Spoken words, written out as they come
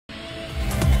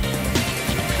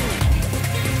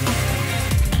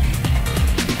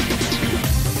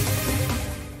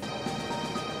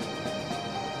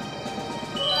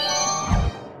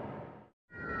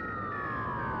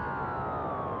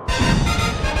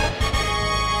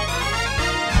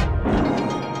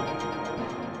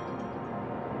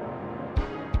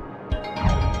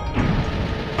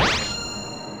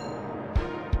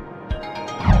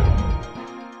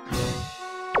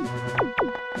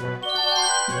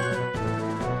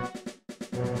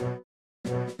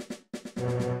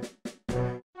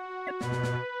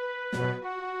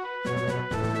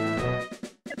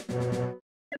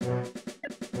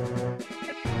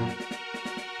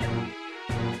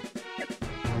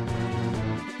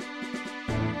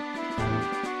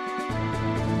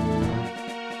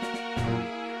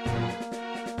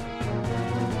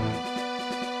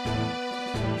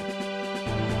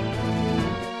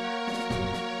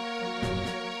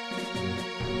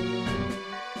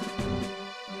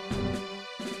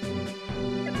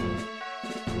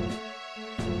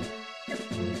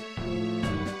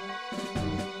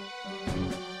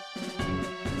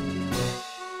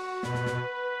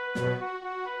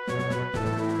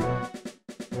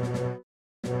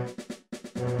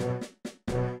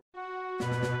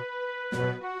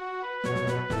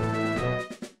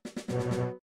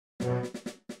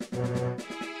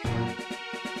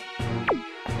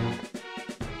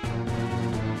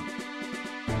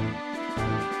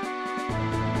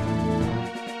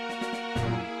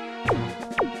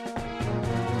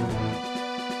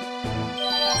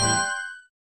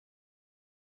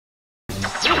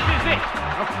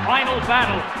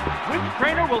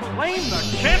trainer will claim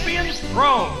the champion's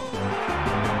throne.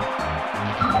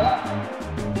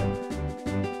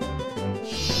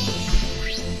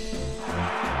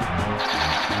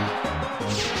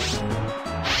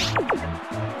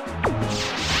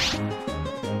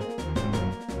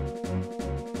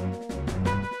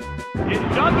 It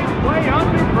dug its way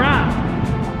underground.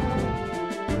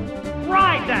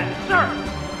 Ride that surf!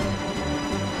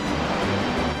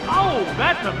 Oh,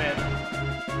 that's a miss.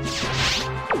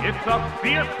 It's a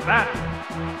fierce battle.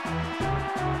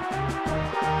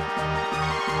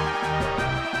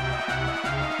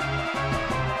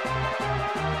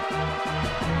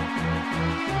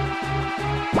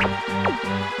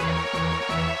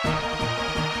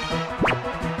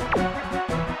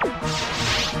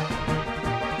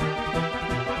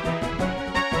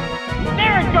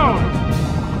 There it goes!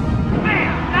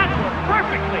 Man, that worked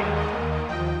perfectly!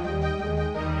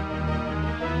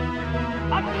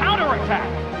 A counterattack!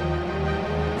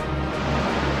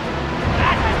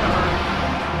 That has hurt!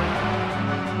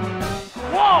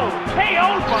 Whoa!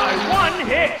 KO'd by one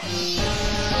hit!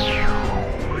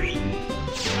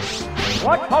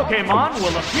 What Pokémon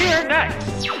will appear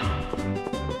next?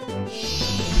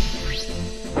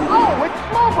 Oh, it's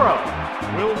Slowbro!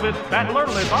 Will this battler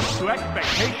live up to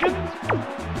expectations?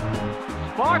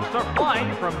 Sparks are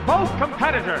flying from both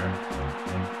competitors.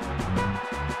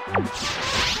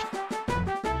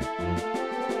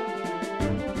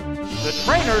 The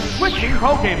trainer's switching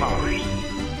Pokémon.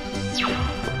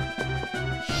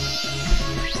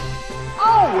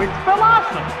 Oh, it's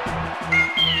Blossom!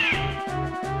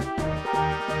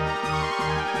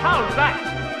 How's that?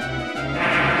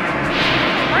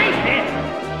 Great hit!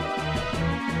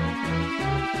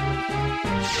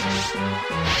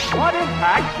 What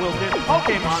impact will this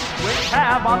Pokémon switch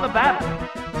have on the battle?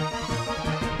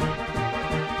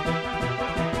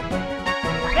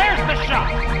 There's the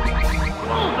shot!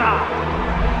 Bullseye!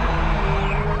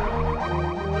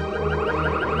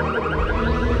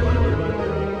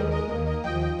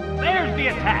 There's the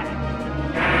attack!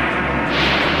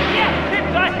 Yes,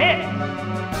 it's a hit!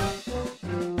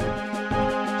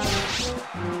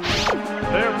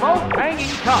 They're both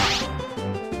hanging tough.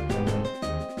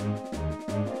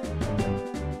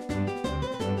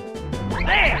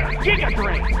 There! Giga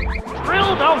Drain!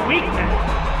 Drill the weakness!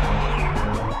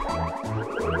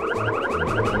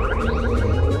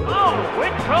 Oh,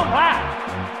 it's collapsed!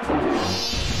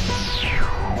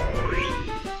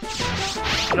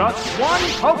 Just one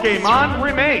Pokémon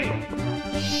remains.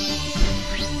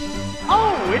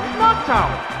 Oh, it's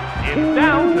Noctowl! It's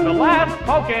down to the last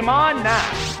Pokémon now.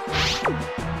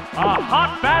 A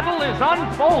hot battle is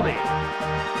unfolding.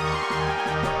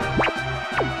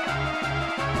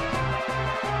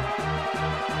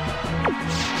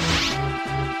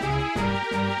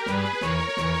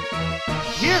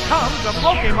 Here comes a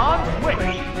Pokémon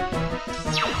switch.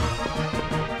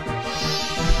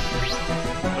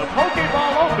 The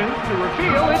Pokéball opens to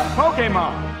reveal its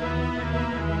Pokémon.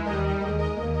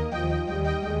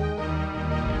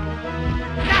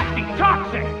 Nasty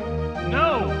Toxic!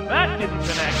 No, that didn't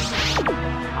connect.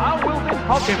 How will this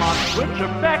Pokémon switch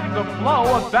affect the flow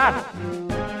of battle?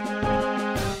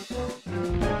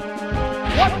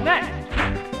 What's next?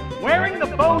 Wearing the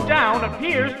bow down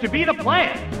appears to be the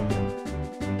plan.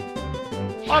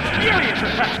 A furious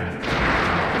attack!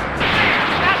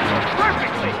 That worked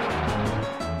perfectly!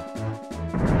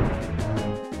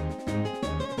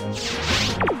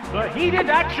 The heated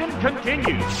action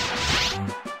continues.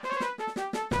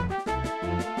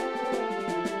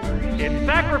 It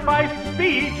sacrificed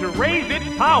speed to raise its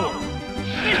power.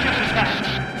 Vicious attack!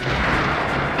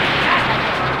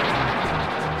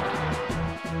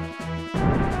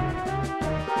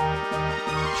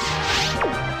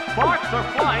 Sparks are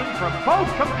flying from both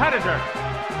competitors.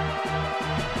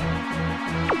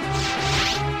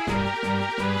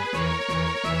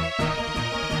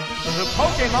 The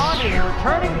Pokémon is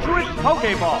returning to its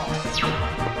Pokéball.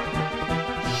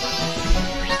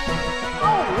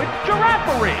 Oh, it's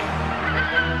Giraffary!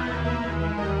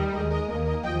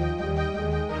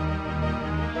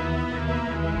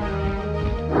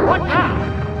 What now?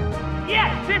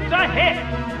 Yes, it's a hit!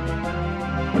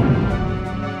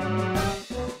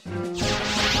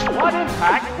 What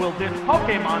impact will this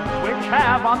Pokémon switch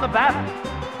have on the battle?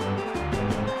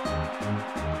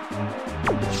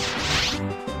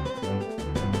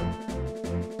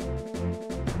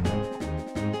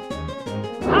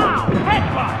 Ow!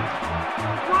 Headbutt!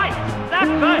 Right!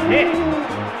 That's a hit!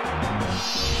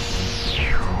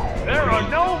 There are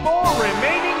no more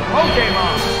remaining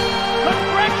Pokémon!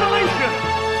 Congratulations!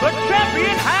 The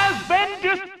champion has been